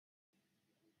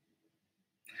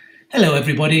Hello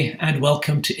everybody and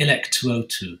welcome to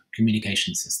ELEC202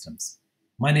 Communication Systems.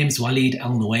 My name is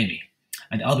Al-Nuaimy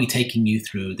and I'll be taking you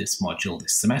through this module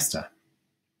this semester.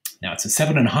 Now it's a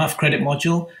 7.5 credit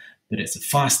module, but it's a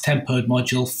fast-tempoed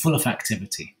module full of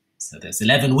activity. So there's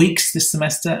 11 weeks this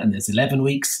semester and there's 11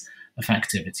 weeks of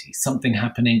activity, something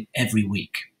happening every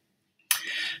week.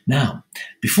 Now,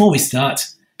 before we start,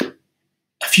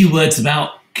 a few words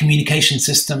about communication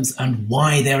systems and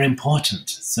why they're important.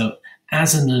 So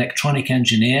as an electronic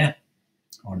engineer,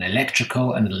 or an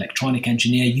electrical and electronic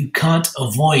engineer, you can't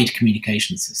avoid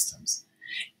communication systems.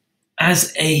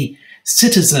 As a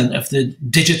citizen of the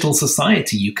digital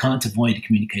society, you can't avoid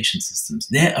communication systems.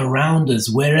 They're around us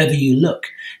wherever you look.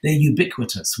 They're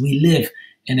ubiquitous. We live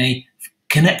in a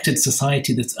connected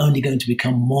society that's only going to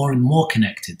become more and more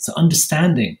connected. So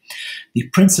understanding the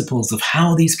principles of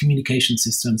how these communication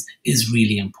systems is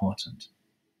really important.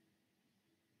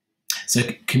 So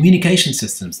communication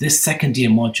systems, this second year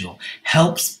module,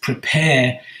 helps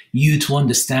prepare you to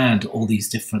understand all these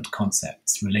different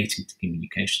concepts relating to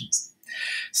communications.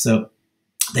 So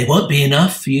they won't be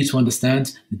enough for you to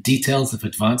understand the details of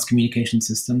advanced communication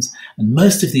systems, and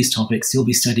most of these topics you'll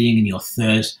be studying in your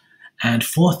third and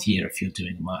fourth year if you're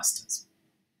doing a master's.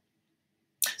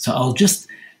 So I'll just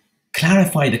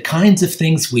clarify the kinds of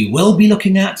things we will be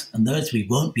looking at and those we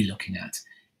won't be looking at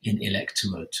in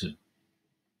ELEC202.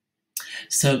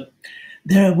 So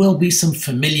there will be some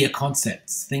familiar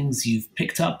concepts, things you've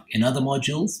picked up in other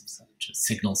modules, such as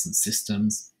signals and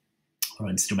systems or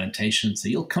instrumentation. So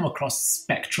you'll come across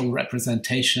spectral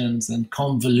representations and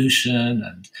convolution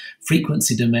and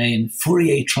frequency domain,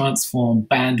 Fourier transform,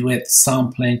 bandwidth,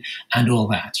 sampling, and all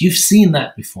that. You've seen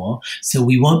that before, so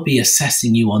we won't be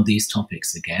assessing you on these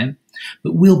topics again,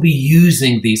 but we'll be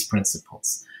using these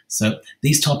principles. So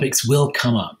these topics will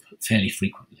come up fairly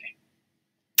frequently.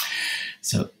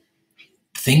 So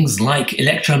things like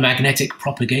electromagnetic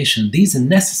propagation, these are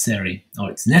necessary,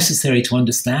 or it's necessary to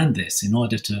understand this in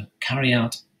order to carry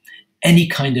out any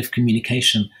kind of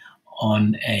communication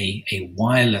on a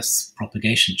wireless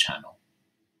propagation channel.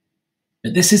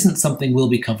 But this isn't something we'll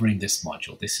be covering this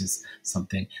module. This is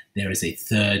something, there is a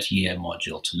third year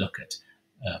module to look at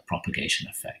propagation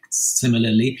effects.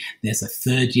 Similarly, there's a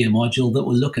third year module that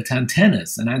will look at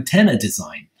antennas and antenna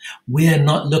design. We're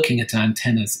not looking at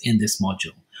antennas in this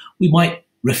module. We might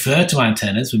refer to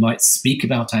antennas, we might speak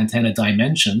about antenna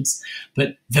dimensions,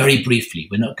 but very briefly.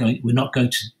 We're not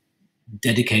going to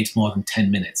dedicate more than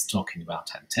 10 minutes talking about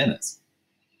antennas.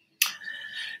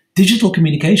 Digital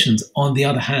communications, on the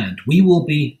other hand, we will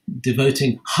be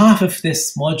devoting half of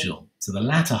this module to the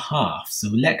latter half, so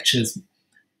lectures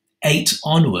 8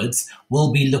 onwards,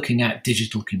 we'll be looking at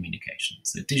digital communications.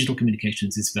 So digital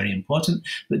communications is very important,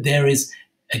 but there is,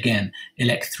 again,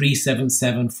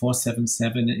 ELEC377,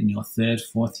 477 in your third,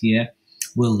 fourth year,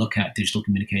 we'll look at digital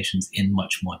communications in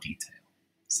much more detail.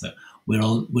 So we're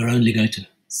only going to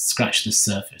scratch the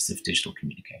surface of digital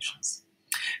communications.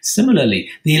 Similarly,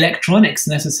 the electronics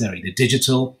necessary, the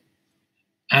digital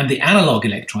and the analog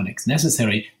electronics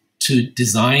necessary to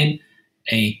design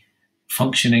a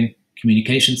functioning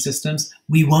communication systems,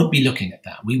 we won't be looking at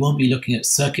that. We won't be looking at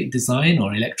circuit design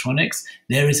or electronics.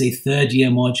 There is a third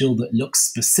year module that looks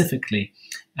specifically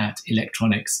at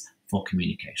electronics for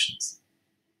communications.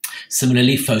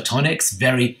 Similarly, photonics,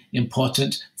 very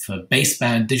important for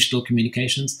baseband digital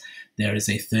communications. There is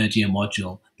a third year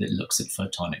module that looks at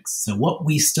photonics. So what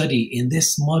we study in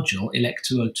this module,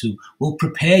 ELEC202, will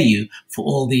prepare you for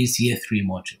all these year 3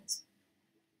 modules.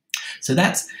 So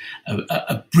that's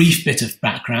a brief bit of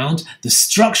background. The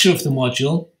structure of the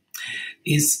module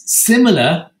is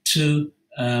similar to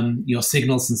your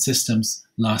signals and systems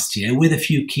last year with a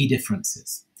few key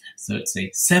differences. So it's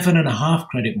a 7.5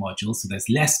 credit module, so there's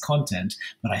less content,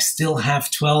 but I still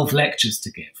have 12 lectures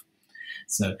to give.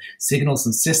 So signals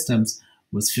and systems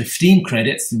was 15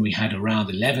 credits and we had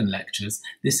around 11 lectures.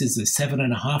 This is a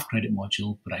 7.5 credit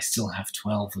module, but I still have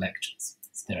 12 lectures.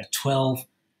 So there are 12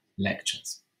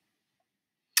 lectures.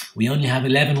 We only have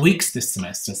 11 weeks this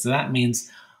semester, so that means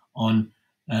on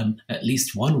at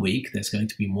least 1 week, there's going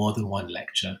to be more than 1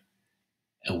 lecture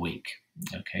a week.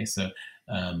 Okay, so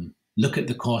look at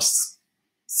the course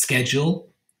schedule.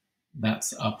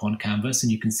 That's up on Canvas, and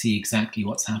you can see exactly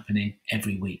what's happening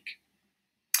every week.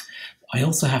 I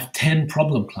also have 10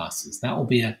 problem classes. That will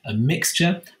be a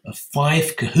mixture of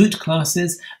 5 Kahoot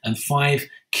classes and 5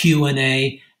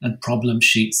 Q&A and problem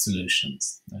sheet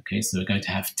solutions. Okay, so we're going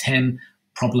to have 10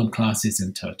 problem classes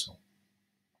in total.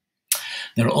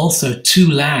 There are also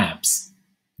 2 labs.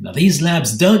 Now, these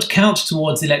labs don't count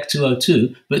towards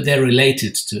ELEC202, but they're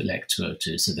related to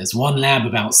ELEC202. So there's one lab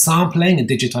about sampling and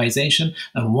digitization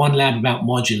and one lab about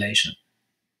modulation.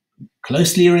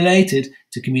 Closely related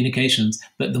to communications,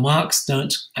 but the marks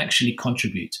don't actually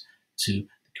contribute to the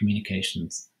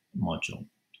communications module.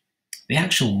 The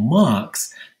actual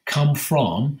marks come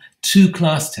from 2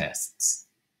 class tests.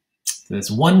 So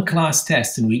there's one class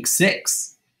test in week 6.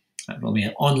 That will be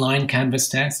an online Canvas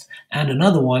test, and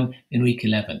another one in week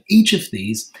 11. Each of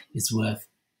these is worth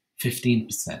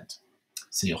 15%.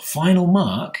 So your final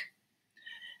mark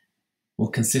will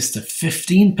consist of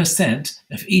 15%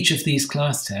 of each of these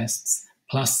class tests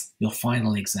plus your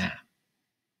final exam.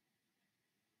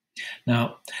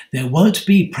 Now, there won't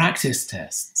be practice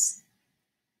tests.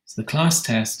 So the class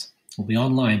test will be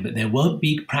online, but there won't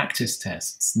be practice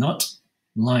tests, not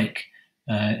like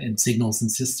in signals and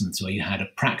systems where you had a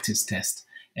practice test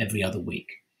every other week.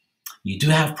 You do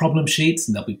have problem sheets,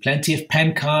 and there'll be plenty of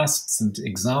pen casts and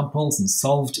examples and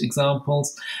solved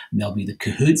examples, and there'll be the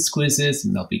Kahoots quizzes,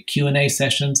 and there'll be Q&A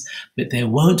sessions, but there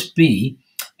won't be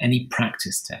any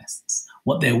practice tests.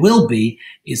 What there will be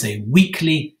is a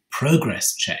weekly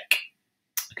progress check.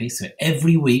 Okay, so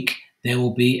every week there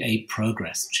will be a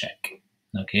progress check.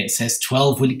 Okay, it says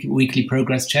 12 weekly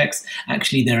progress checks.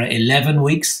 Actually, there are 11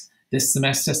 weeks this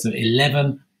semester, so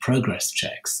 11 progress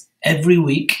checks. Every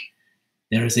week,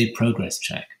 there is a progress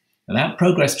check. Now, that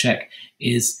progress check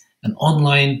is an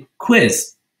online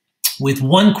quiz with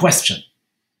one question.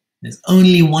 There's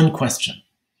only one question,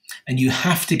 and you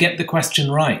have to get the question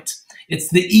right. It's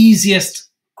the easiest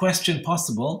question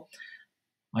possible.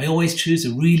 I always choose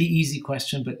a really easy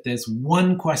question, but there's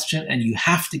one question, and you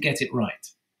have to get it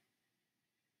right.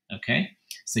 Okay?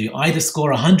 So you either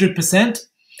score 100%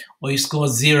 or you score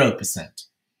 0%.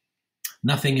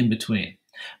 Nothing in between.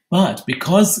 But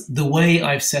because the way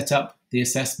I've set up the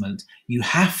assessment, you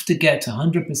have to get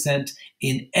 100%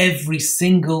 in every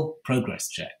single progress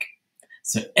check.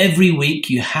 So every week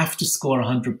you have to score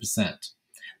 100%.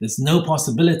 There's no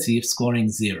possibility of scoring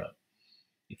 0.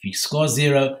 If you score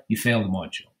 0, you fail the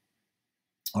module.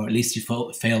 Or at least you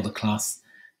fail the class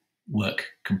work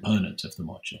component of the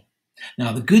module.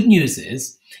 Now, the good news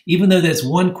is, even though there's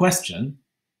one question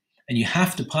and you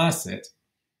have to pass it,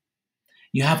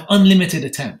 you have unlimited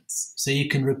attempts. So you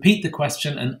can repeat the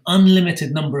question an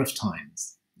unlimited number of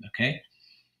times, okay?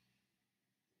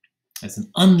 There's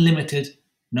an unlimited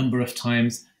number of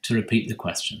times to repeat the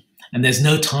question. And there's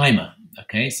no timer,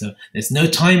 okay? So there's no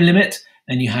time limit,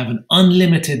 and you have an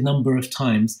unlimited number of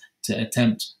times to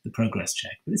attempt the progress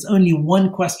check. But it's only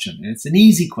one question, and it's an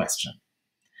easy question.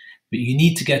 But you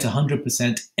need to get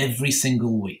 100% every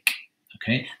single week,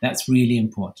 okay? That's really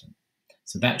important.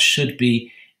 So that should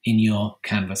be in your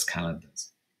Canvas calendars.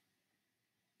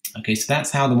 Okay, so that's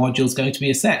how the module is going to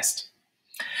be assessed.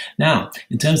 Now,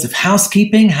 in terms of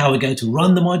housekeeping, how we're going to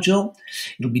run the module,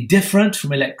 it'll be different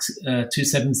from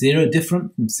ELEC202,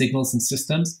 different from signals and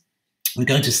systems. We're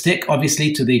going to stick,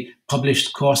 obviously, to the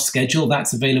published course schedule.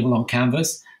 That's available on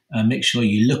Canvas. Make sure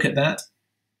you look at that.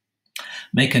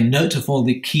 Make a note of all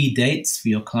the key dates for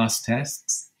your class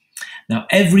tests. Now,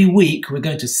 every week, we're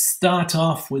going to start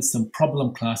off with some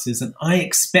problem classes, and I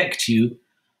expect you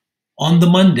on the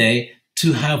Monday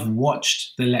to have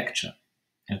watched the lecture,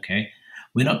 okay?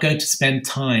 We're not going to spend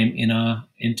time in our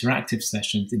interactive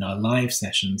sessions, in our live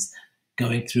sessions,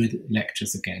 going through the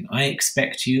lectures again. I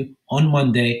expect you on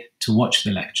Monday to watch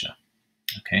the lecture,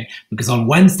 okay? Because on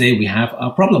Wednesday, we have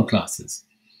our problem classes.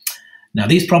 Now,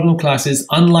 these problem classes,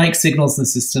 unlike signals and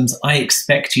systems, I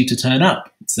expect you to turn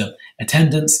up. So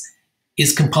attendance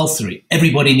is compulsory.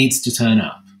 Everybody needs to turn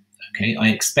up, okay? I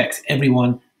expect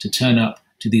everyone to turn up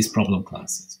to these problem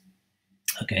classes,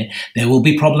 okay? There will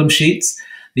be problem sheets.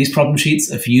 These problem sheets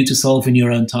are for you to solve in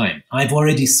your own time. I've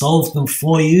already solved them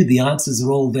for you. The answers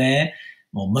are all there,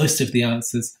 or most of the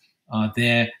answers are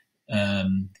there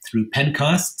through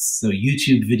pencasts, so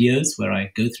YouTube videos where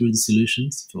I go through the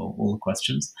solutions for all the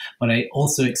questions, but I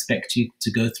also expect you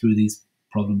to go through these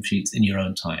problem sheets in your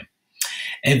own time.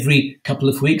 Every couple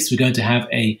of weeks, we're going to have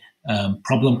a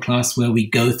problem class where we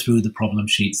go through the problem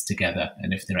sheets together,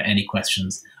 and if there are any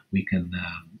questions, we can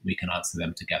answer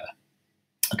them together.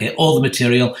 Okay, all the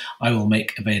material I will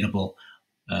make available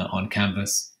on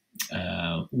Canvas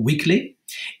weekly.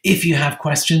 If you have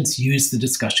questions, use the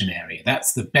discussion area.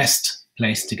 That's the best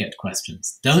place to get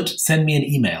questions. Don't send me an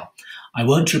email. I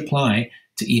won't reply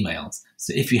to emails.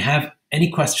 So if you have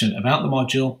any question about the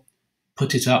module,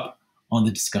 put it up on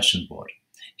the discussion board.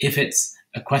 If it's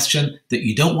a question that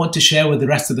you don't want to share with the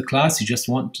rest of the class, you just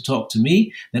want to talk to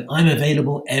me, then I'm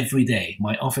available every day.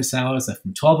 My office hours are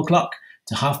from 12 o'clock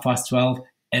to 12:30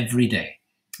 every day.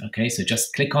 Okay, so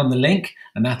just click on the link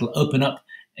and that'll open up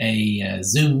a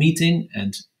Zoom meeting,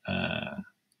 and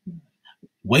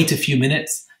wait a few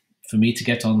minutes for me to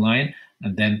get online,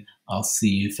 and then I'll see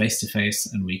you face to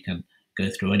face and we can go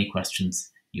through any questions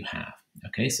you have.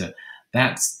 Okay, so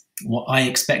that's what I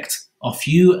expect of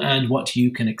you and what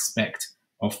you can expect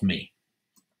of me.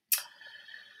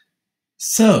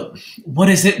 So what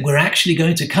is it we're actually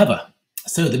going to cover?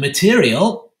 So the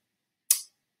material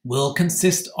will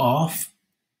consist of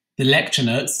the lecture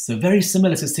notes, so very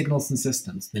similar to Signals and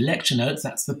Systems. The lecture notes,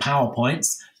 that's the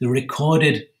PowerPoints, the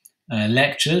recorded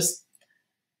lectures,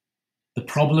 the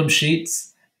problem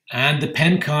sheets, and the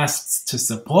pencasts to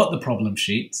support the problem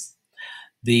sheets,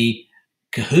 the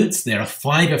Kahoots, there are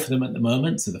 5 of them at the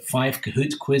moment, so the 5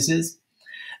 Kahoot quizzes,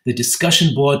 the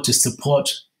discussion board to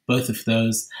support both of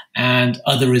those, and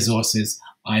other resources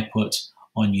I put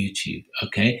on YouTube.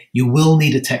 Okay, you will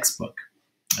need a textbook.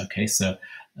 Okay, so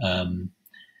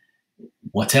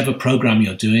whatever program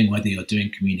you're doing, whether you're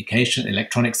doing communication,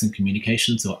 electronics and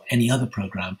communications, or any other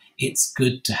program, it's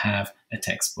good to have a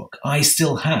textbook. I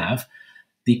still have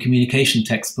the communication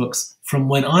textbooks from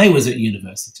when I was at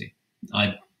university.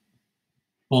 I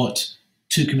bought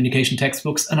 2 communication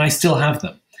textbooks and I still have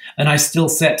them. And I still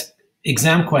set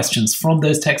exam questions from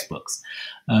those textbooks.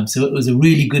 So it was a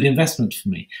really good investment for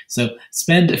me. So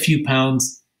spend a few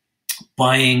pounds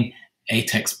buying a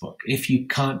textbook. If you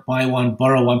can't buy one,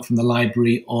 borrow one from the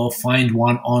library or find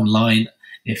one online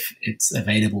if it's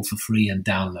available for free, and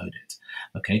download it.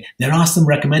 Okay, there are some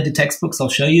recommended textbooks I'll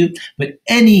show you, but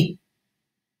any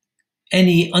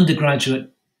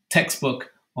undergraduate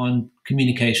textbook on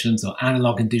communications or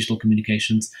analog and digital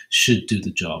communications should do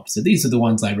the job. So these are the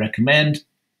ones I recommend.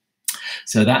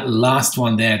 So that last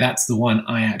one there, that's the one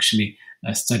I actually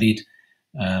studied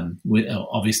with,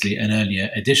 obviously an earlier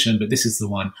edition, but this is the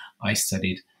one I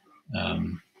studied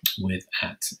with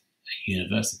at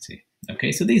university.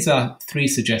 Okay, so these are 3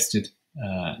 suggested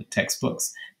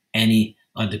textbooks. Any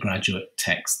undergraduate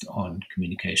text on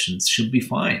communications should be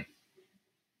fine.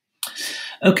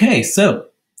 Okay, so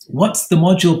what's the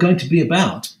module going to be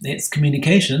about? It's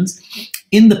communications.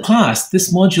 In the past,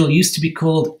 this module used to be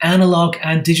called Analog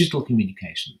and Digital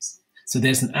Communications. So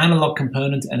there's an analog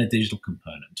component and a digital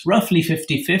component, roughly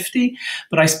 50-50,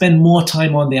 but I spend more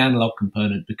time on the analog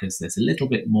component because there's a little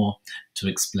bit more to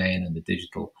explain and the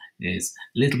digital is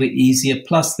a little bit easier.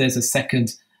 Plus there's a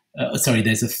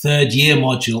there's a 3rd year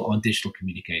module on digital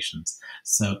communications.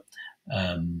 So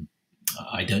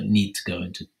I don't need to go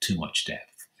into too much depth.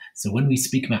 So when we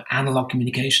speak about analog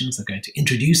communications, I'm going to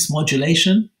introduce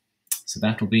modulation. So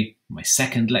that'll be my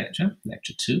 2nd lecture,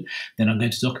 lecture 2. Then I'm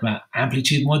going to talk about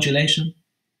amplitude modulation,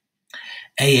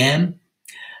 AM,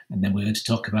 and then we're going to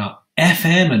talk about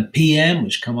FM and PM,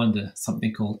 which come under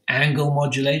something called angle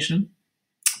modulation.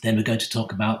 Then we're going to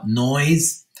talk about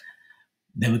noise.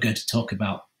 Then we're going to talk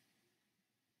about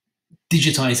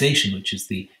digitization, which is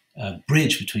the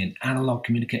bridge between analog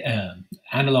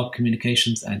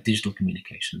communications and digital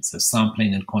communications, so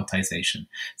sampling and quantization.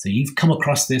 So you've come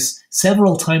across this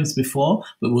several times before,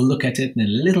 but we'll look at it in a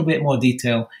little bit more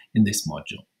detail in this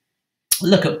module.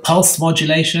 We'll look at pulse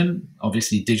modulation,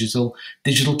 obviously digital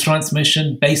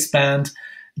transmission, baseband,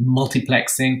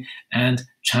 multiplexing, and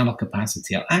channel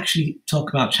capacity. I'll actually talk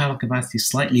about channel capacity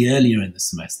slightly earlier in the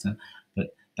semester,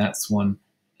 but that's one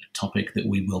topic that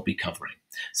we will be covering.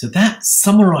 So that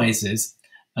summarizes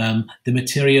the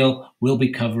material we'll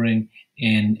be covering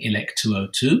in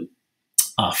ELEC202.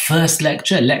 Our first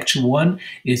lecture, lecture 1,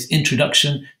 is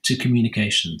Introduction to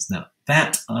Communications. Now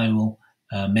that I will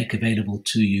make available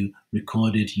to you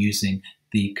recorded using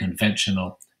the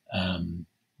conventional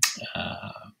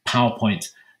PowerPoint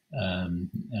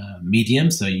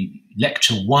medium. So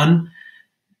lecture 1,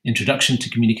 Introduction to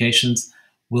Communications,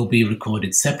 will be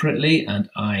recorded separately, and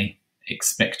I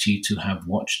expect you to have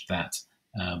watched that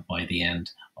by the end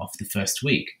of the first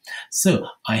week. So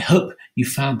I hope you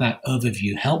found that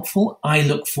overview helpful. I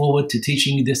look forward to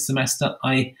teaching you this semester.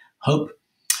 I hope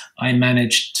I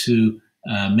managed to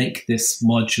make this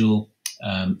module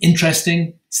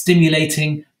interesting,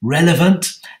 stimulating,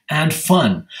 relevant, and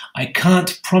fun. I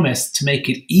can't promise to make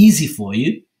it easy for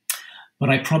you, but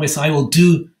I promise I will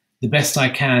do the best I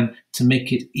can to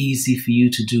make it easy for you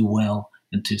to do well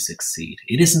and to succeed.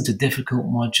 It isn't a difficult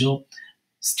module.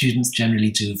 Students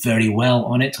generally do very well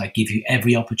on it. I give you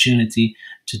every opportunity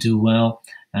to do well,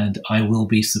 and I will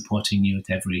be supporting you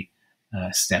at every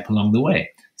step along the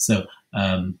way. So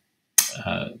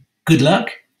good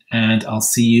luck, and I'll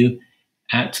see you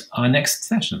at our next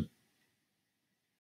session.